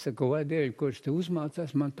tur nesaku, vai Dievi, kurš te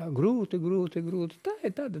uzmācās, man tā grūti. Tā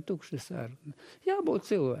ir tāda tukša saruna. Jābūt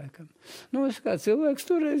cilvēkam. Es kā cilvēks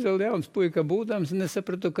toreiz vēl jauns puika būdams,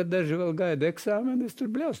 nesapratu, ka daži vēl gaida eksāmeni, es tur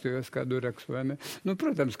bļaustījos kādu rakstu, vai ne?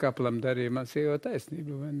 Protams, kaplam darīja man sieva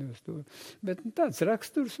taisnība, vai ne uz to. Bet tāds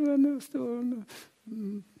raksturs, vai ne uz to.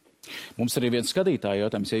 Mums arī viens skatītāja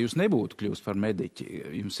jautājums, ja jūs nebūtu kļūst par mediķi,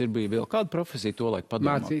 jums bija vēl kāda profesija to laiku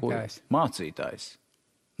padomā? Mācītājs.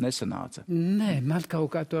 Nesanāca? Nē, man kaut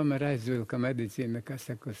kā tomēr aizvilka medicīna, kas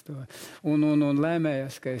saka uz to. Un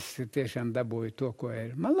lēmējās, ka es tiešām dabūju to, ko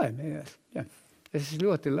ir. Man lēmējās, jā. Es esmu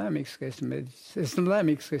ļoti laimīgs, ka esmu mediķis. Esmu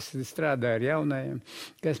laimīgs, ka es strādāju ar jaunajiem,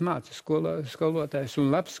 ka es mācu skolotājs un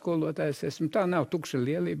labs skolotājs. Tā nav tukša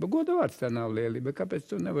lielība. Goda vārds tā nav lielība. Kāpēc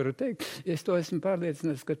to nevaru teikt? Es to esmu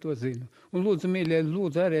pārliecināts, ka to zinu. Un lūdzu, mīļie,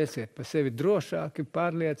 lūdzu arī esiet par sevi drošāki,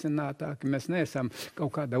 pārliecinātāki. Mēs neesam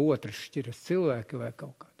kaut kāda otras šķiras cilvēki vai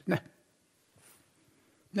kaut kādi. Ne.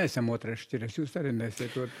 Neesam otras šķiras. Jūs arī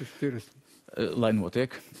neesiet otras šķiras. Lai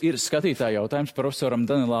notiek. Ir skatītāja jautājums profesoram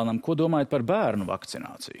Daņelānam. Ko domājat par bērnu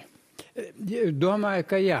vakcināciju? Domāju,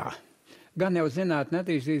 ka jā. Gan jau zinātne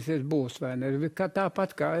attīstīsies būs, vai ne?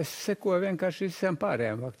 Tāpat kā es sekoju vienkārši visām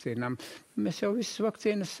pārējām vakcīnām. Mēs jau visas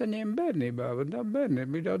vakcīnas saņēma bērnībā.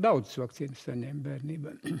 Bērnībā jau daudzas vakcīnas saņēma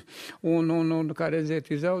bērnībā. Un kā redziet,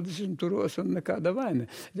 izaudzis un turos un nekāda vaina.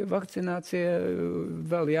 Vakcinācija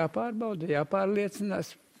vēl jāpārbauda,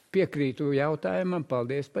 jāpārliecinās. Piekrītu jautājumam,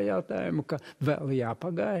 paldies par jautājumu, ka vēl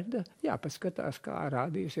jāpagaida, jāpaskatās, kā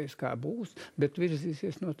rādīsies, kā būs, bet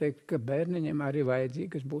virzīsies noteikti, ka bērniņiem arī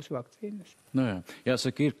vajadzīgas būs vakcīnas. Nu jā,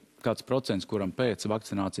 jāsaka, ir kāds procents, kuram pēc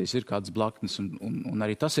vakcinācijas ir kāds blaknes, un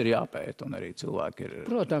arī tas ir jāpēta, un arī cilvēki ir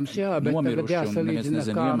Protams, jā, bet tagad jāsalīdzina,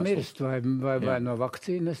 kā mirst, vai no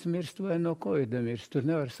vakcīnas mirst, vai no Covida mirst. Tur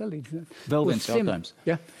nevar salīdzināt. Vēl viens jautājums.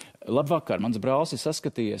 Ja? Labvakar, mans brālis ir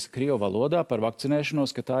saskatījies krievu valodā par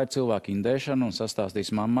vakcinēšanos, ka tā ir cilvēka indēšana un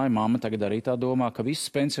sastāstīs mammai. Mamma tagad arī tā domā, ka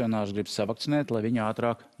visus pensionārus grib savakcinēt, lai viņi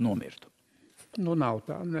ātrāk nomirtu. Nu, nav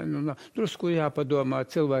tā. Drusku jāpadomā,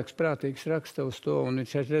 cilvēks prātīgs raksta uz to, un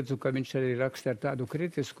es redzu, ka viņš arī raksta ar tādu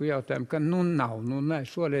kritisku jautājumu, ka nav,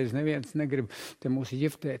 šoreiz neviens negrib te mūs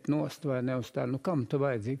jiftēt nost vai ne uz tā, kam tu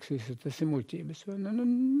vajadzīgs visu, tas ir muļķības, vai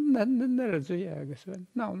ne, neredzu jēgas, vai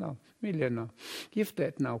nav, mīļie nav.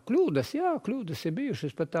 Jiftēt nav. Kļūdas, jā, kļūdas ir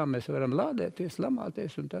bijušas, pat tā mēs varam lādēties,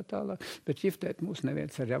 lamāties un tā tālāk, bet jiftēt mūs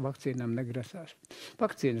neviens ar vakcīnām negrasās.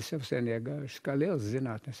 Vakcīnas jau sen iegājušas, kā liels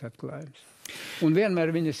zinātnes atklājums. Un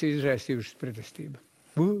vienmēr viņas izraisījušas pretestību.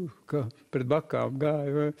 Kā pret bakām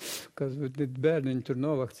gāja, kas bērniņi tur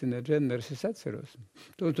novakcinē džennerus, es atceros.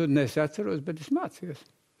 Tu nesatceros, bet es mācījos.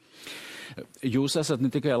 Jūs esat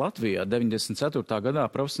ne tikai Latvijā, 94. gadā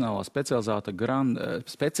profesionālā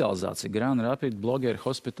specializācija Grand Rapid blogeri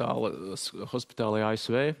hospitālajā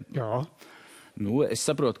ASV. Jā. Es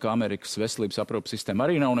saprotu, ka Amerikas veselības aprūpas sistēma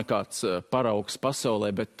arī nav nekāds paraugs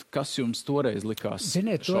pasaulē, bet kas jums toreiz likās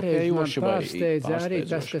Ziniet, toreiz man pārsteidza arī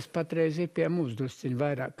tas, kas patreiz ir pie mums drusciņi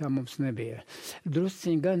vairāk, kā mums nebija.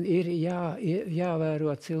 Drusciņi gan ir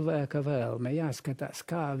jāvēro cilvēka vēlme, jāskatās,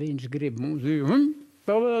 kā viņš grib mums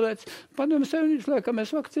pavēlēts. Padomā Savienības laikā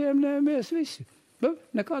mēs vakcinējamies visi.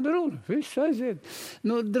 Nekāda runa, viss aiziet.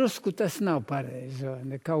 Drusku tas nav pareizi.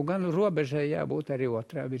 Kaut gan robežai jābūt arī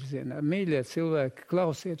otrā virzienā. Mīļie cilvēki,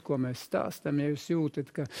 klausiet, ko mēs stāstam. Ja jūs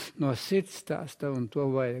jūtat, ka no sirds stāsta un to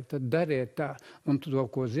vajag, tad dariet tā. Un to,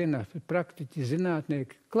 ko zina praktiķi,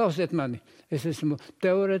 zinātnieki, klausiet mani. Es esmu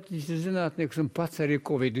teoretiķis zinātnieks un pats arī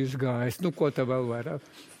Covid izgājis. Ko tā vēl vairāk?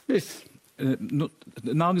 Viss.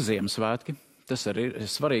 Nāk Ziemassvētki. Tas arī ir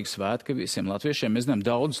svarīgs svētki visiem latviešiem. Mēs zinām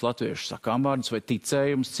daudzus latviešu sakāmvārdus vai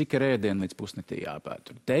ticējumus, cik ir ēdienu līdz pusnaktī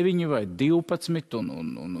jāpēt. 9 vai 12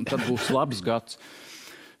 un tad būs labs gads.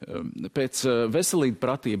 Pēc veselību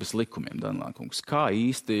pratības likumiem, Danilā-kungs, kā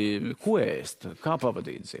īsti, ko ēst, kā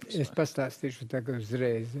pavadīt Ziemassvētkus? Es pastāstīšu tagad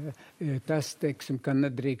uzreiz. Tas, teiksim, ka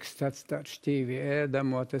nedrīkst atstāt šķīvi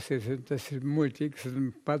ēdamo, tas ir muļķīgs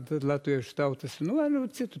pat latviešu tautas,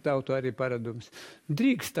 citu tautu arī paradums.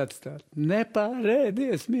 Drīkst atstāt.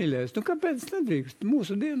 Nepārēdies, mīļais. Kāpēc nedrīkst?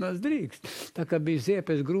 Mūsu dienās drīkst. Tā kā bija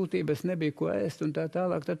ziepes grūtības, nebija ko ēst un tā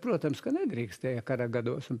tālāk, tad, protams, ka nedrīkstēja kara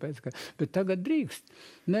gados un pēc, bet tagad drīkst.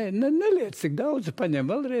 Neliec, cik daudz paņem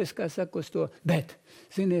vēlreiz, kā saka uz to, bet,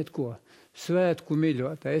 ziniet ko, svētku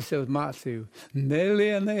mīļotā, es jau mācīju,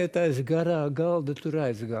 nelieniet aiz garā galda tur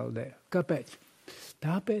aizgaldē. Kāpēc?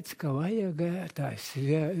 Tāpēc, ka vajag tās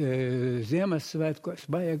Ziemassvētkos,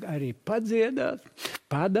 vajag arī padziedāt,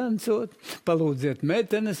 padancot, palūdziet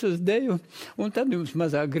meitenes uz deju, un tad jums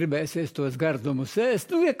mazāk gribēsies tos gardumus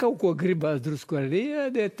ēst. Ja kaut ko gribās drusku arī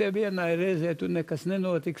ēdiet, te vienā reizē tur nekas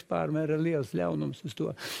nenotiks, pārmēra liels ļaunums uz to.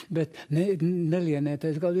 Bet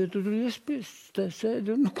nelienētais galdi, ja tu ēdi,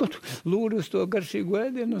 ko tu lūri uz to garšīgu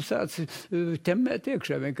ēdienu un sāc ķemmēt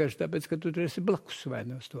iekšā vienkārši tāpēc, ka tu esi blakus vai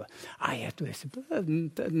ne uz to. Ja tu esi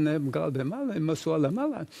tad galda malā, sola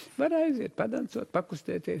malā, var aiziet, padancot,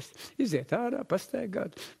 pakustēties, iziet ārā,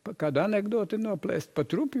 pastaigāt, kādu anekdoti noplēst, pa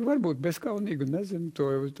trupi, varbūt bezkaunīgi, nezinu, to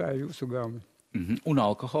tā ir jūsu gauma. Un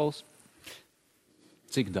alkohols?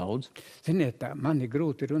 Cik daudz? Ziniet tā, man ir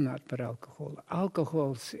grūti runāt par alkoholu.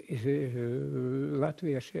 Alkohols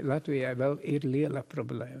Latvijā vēl ir liela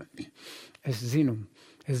problēma. Es zinu,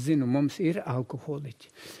 mums ir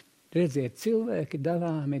alkoholiķi. Redziet, cilvēki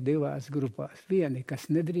dalāmi divās grupās. Vieni, kas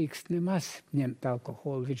nedrīkst nemaz ņemt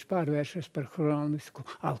alkoholu, viņš pārvēršas par hronisku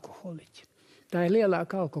alkoholiķi. Tā ir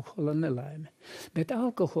lielāka alkohola nelaime. Bet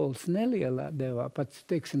alkohols nelielā devā, pat,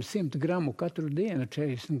 100 gramu katru dienu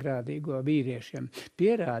 40 grādīgo vīriešiem.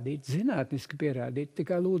 Pierādīt, zinātniski pierādīt,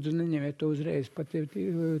 tikai lūdzu neņemiet to uzreiz, pat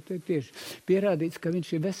tieši pierādīts, ka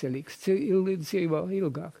viņš ir veselīgs, dzīvo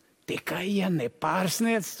ilgāk. Tikai, ja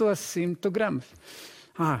nepārsniedz tos 100 gramus.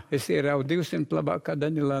 Es ieraudu 200 labāk kā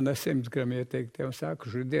Daņilānā 100 gramu ieteikt, jau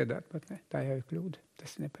sākuši dziedāt pat ne. Tā jau ir kļūda.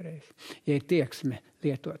 Tas nepareizi. Ja ir tieksme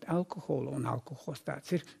lietot alkoholu, un alkohols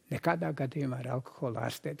tāds ir, nekādā gadījumā ar alkoholu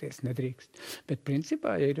ārstēties nedrīkst. Bet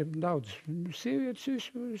principā, ja ir daudz sievietes,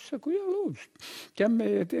 es saku, jā, lūdzu,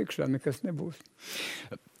 ķemmējiet iekšā, nekas nebūs.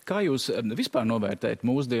 Kā jūs vispār novērtējat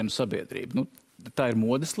mūsdienu sabiedrību? Tā ir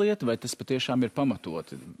modes lieta, vai tas patiešām ir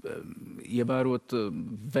pamatoti? Ievērot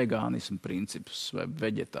vegānismu principus vai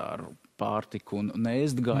veģetāru pārtiku un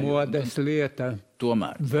neēst gailu? Modes lieta.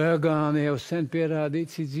 Tomēr. Vegāni jau sen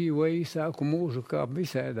pierādīts, dzīvo īsāku mūžu kā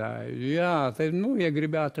visēdāji. Jā, tad, ja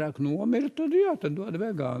grib ātrāk nomirt, tad jā, tad dod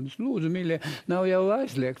vegānus. Lūdzu, mīļie, nav jau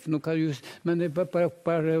aizliegts. Kā jūs mani par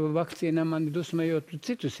vakcīnām mani dusmējot,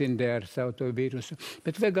 citus indē ar savu to vīrusu.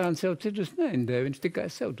 Bet vegāns jau citus neindē, viņš tikai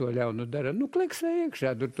sev to ļaunu dara. Kleksē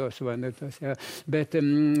iekšā tur tos vai ne tos, jā. Bet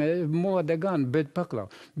mode gan, bet paklau.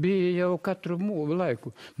 Bija jau katru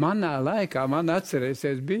laiku. Manā laikā, man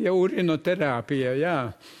atcerēsies, bija urinoterapija.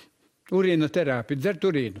 Jā, urinoterapija, dzert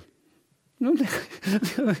urīnu.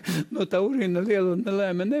 Tā urīna liela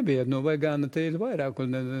nelēma nebija. Vegāna te ir vairāk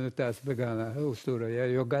un tās vegānā uztura,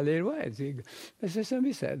 jo gaļa ir vajadzīga. Mēs esam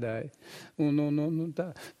visēdāji.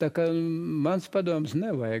 Tā kā mans padoms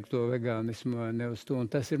nevajag to vegānismu ne uz to, un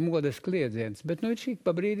tas ir modes kliedziens. Bet ir šī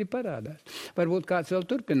pa brīdi parādās. Varbūt kāds vēl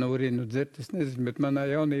turpina urīnu dzert, es nezinu, bet manā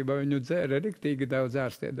jaunībā viņu dzēra riktīgi daudz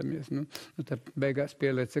ārstēdamies. Tā beigās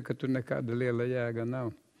pielieca, ka tur nekāda liela jēga nav.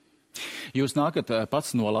 Jūs nākat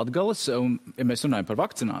pats no Latgales, un, ja mēs runājam par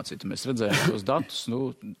vakcināciju, tad mēs redzējām tos datus,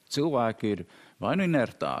 cilvēki ir vai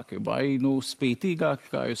inertāki, vai spītīgāki,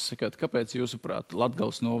 kā jūs sakāt. Kāpēc, jūsuprāt,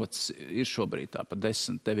 Latgales novads ir šobrīd tā pa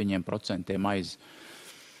 10–9% aiz?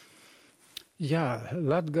 Jā,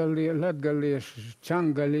 latgalieši,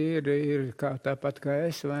 čangaļi ir kā tāpat kā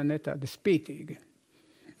es, vai ne tādi spītīgi.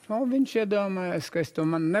 Viņš iedomājas, ka to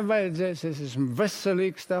man nevajadzēs, es esmu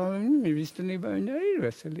veselīgs tā, īstenībā viņi arī ir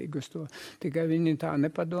veselīgi uz to. Tikai viņi tā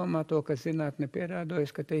nepadomā to, ka zinātne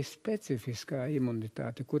pierādojas, ka te ir specifiskā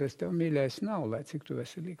imunitāte, kuras tev mīļais nav, lai cik tu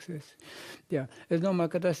veselīgs esi. Jā, es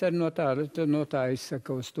domāju, ka tas arī no tā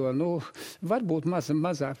izsaka uz to. Varbūt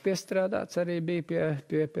mazāk piestrādāts arī bija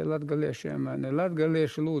pie latgaliešiem.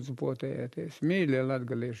 Latgalieši lūdzu potējieties, mīļie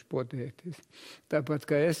latgalieši potējieties. Tāpat,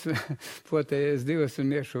 kā es potējies divas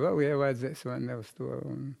un iešu vēl, ja vajadzēs vai ne uz to.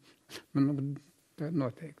 Tā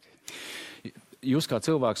noteikti. Jūs kā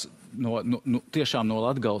cilvēks tiešām no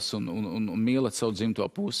Latgales un mīlat savu dzimto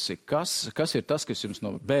pusi, kas ir tas, kas jums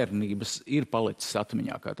no bērnības ir palicis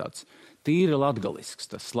atmiņā kā tāds tīri latgalisks,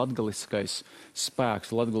 tas latgaliskais spēks,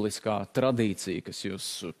 latgaliskā tradīcija,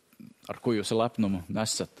 ar ko jūs lepnumu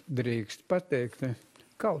nesat? Drīkst pateikt,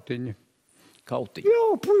 kautiņi. Kautiņi. Jā,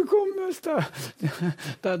 puikom, mēs tā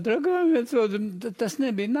dragājam viens otru. Tas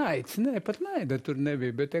nebija naids, pat naida tur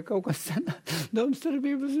nebija, bet kaut kas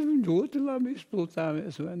domstarpības ļoti labi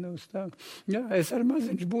izplūcāmies, vai ne uz tā. Jā, es ar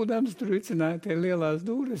maziņš būdams tur vicināju tie lielās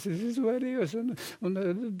dūres, es izvairījos un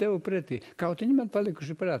devu pretī. Kautiņi man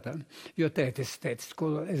palikuši prātā, jo tētis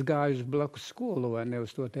skolu, es gāju uz blakus skolu, vai ne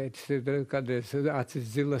uz to tētis, kad es acis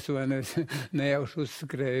zilas, vai ne, nejauši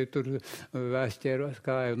uzskrēju, tur vēsķēros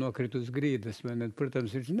kāju, nokrit uz grīdas.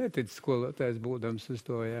 Protams, viņš netic skolotājs būdams uz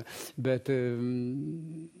to, jā. Bet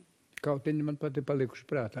kautiņi man pati palikuši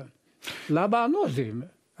prātā. Labā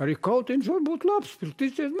nozīme. Arī kautiņš var būt labs,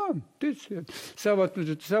 ticiet man, ticiet. Sava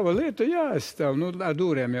lieta jāaizstāv, ar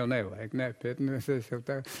dūriem jau nevajag,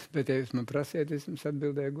 bet ja jūs man prasiet, es jums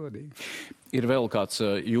atbildēju godīgi. Ir vēl kāds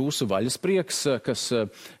jūsu vaļasprieks,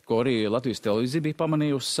 ko arī Latvijas televīzija bija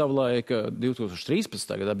pamanījusi savulaik.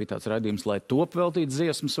 2013. gadā bija tāds raidījums, lai top veltīts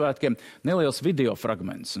Dziesmu svētkiem. Neliels video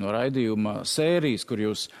fragments no raidījuma sērijas, kur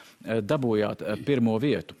jūs dabūjāt pirmo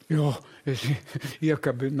vietu. Jo, es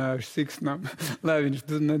iekabināju siksnām, lai viņš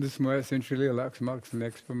tur nedusmojas, viņš ir lielāks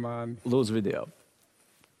mākslinieks par mani. Lūdzu video.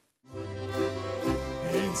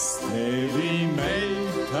 Es tevi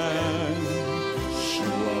meitēn,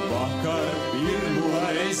 šovakar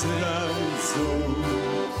pirmoreiz redzu,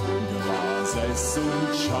 glāzes un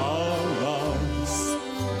čalas,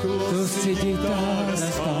 klusi ģitāras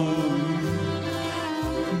skan.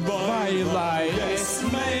 Vai lai es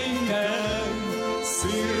meitēn,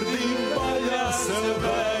 sirdī vaļā sev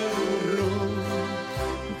veru,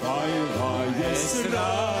 vai lai es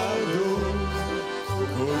rādu,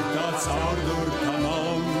 kur tāds ārdurta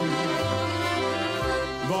nav.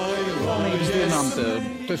 Vai lai jaunības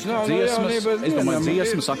dienām Tas nav dziesmas, jaunības es domāju, dienām.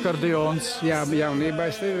 dziesmas, akordeons. Jā, jaunībā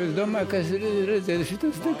es domāju, ka es redzēju,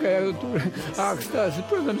 šitas tikai tur ākstās.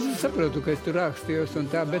 Protams, es saprotu, ka es tur ākstījos un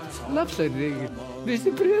tā, bet labsirdīgi.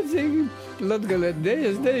 Visi priecīgi. Latgalē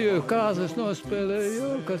dejas dejoju, kāzas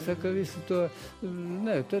nospēlēju, kas saka, visu to.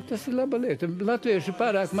 Nē, tas ir laba lieta. Latvieši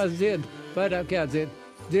pārāk maz dzied, pārāk jādzied.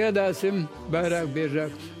 Dziedāsim vairāk,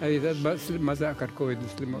 biežāk, arī tad mazāk ar Covid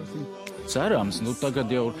slimosim. Cerams,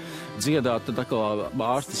 tagad jau dziedāt, tad atkal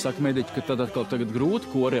ārsti saka mediķi, ka tad atkal tagad grūti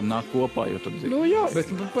koriem nāk kopā, jo tad... Jā,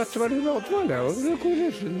 bet pats var vēl vaļā. Kur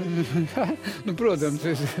ir? Protams,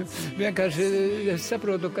 es vienkārši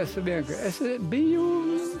saprotu, kas vienkārši.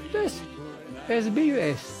 Es biju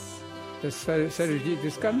es. Tas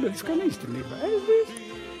sarežģīti skan, bet skan īstenībā. Es biju.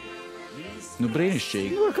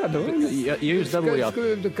 Brīnišķīgi. Kāda? Ja jūs dabūjāt...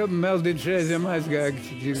 Ka Meldiņš reizēm aizgāja.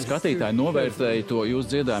 Skatītāji novērtēja to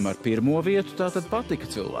jūsu dziedājumu ar pirmo vietu, tā tad patika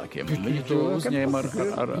cilvēkiem. Viņi to uzņēma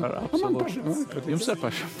ar absolūti. Jums ar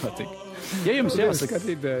pašam patika. Ja jums jāsaka,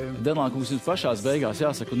 Denlākungs, jums pašās beigās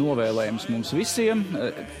jāsaka novēlējums mums visiem.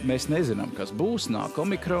 Mēs nezinām, kas būs. Nāk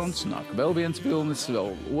omikrons, nāk vēl viens vilnis,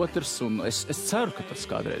 vēl otrs. Un es ceru, ka tas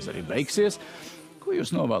kādreiz arī beigsies. Ko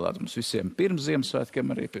jūs novēlētu mums visiem pirms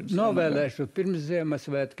Ziemassvētkiem, arī pirms? Novēlēšu pirms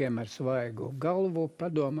Ziemassvētkiem ar svaigu galvu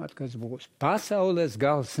padomāt, kas būs. Pasaules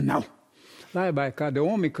gals nav. Lai vai kādi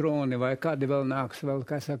omikroni, vai kādi vēl nāks, vēl,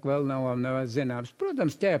 kā saka, vēl nav zināms.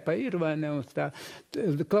 Protams, ķēpa ir vai ne, un tā,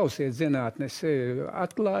 klausiet zinātnes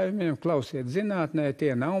atklājumiem, klausiet zinātnē,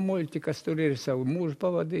 tie nav muļķi, kas tur ir savu mūžu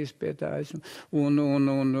pavadījis pie tā, un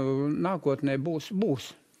nākotnē būs.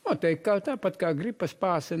 Noteikti, tāpat kā gripas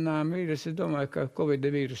pārsinām vīrus, es domāju, ka Covid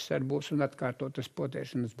vīrus arī būs un atkārtotas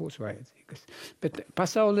potēšanas būs vajadzīgas. Bet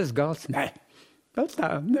pasaules gals, nē. Tā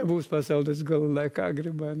nebūs pasaules gala, lai kā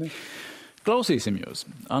gribā, ne. Klausīsim jūs.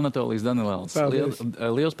 Anatolijs Danielēls.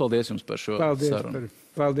 Liels paldies jums par šo sarunu.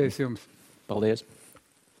 Paldies jums. Paldies.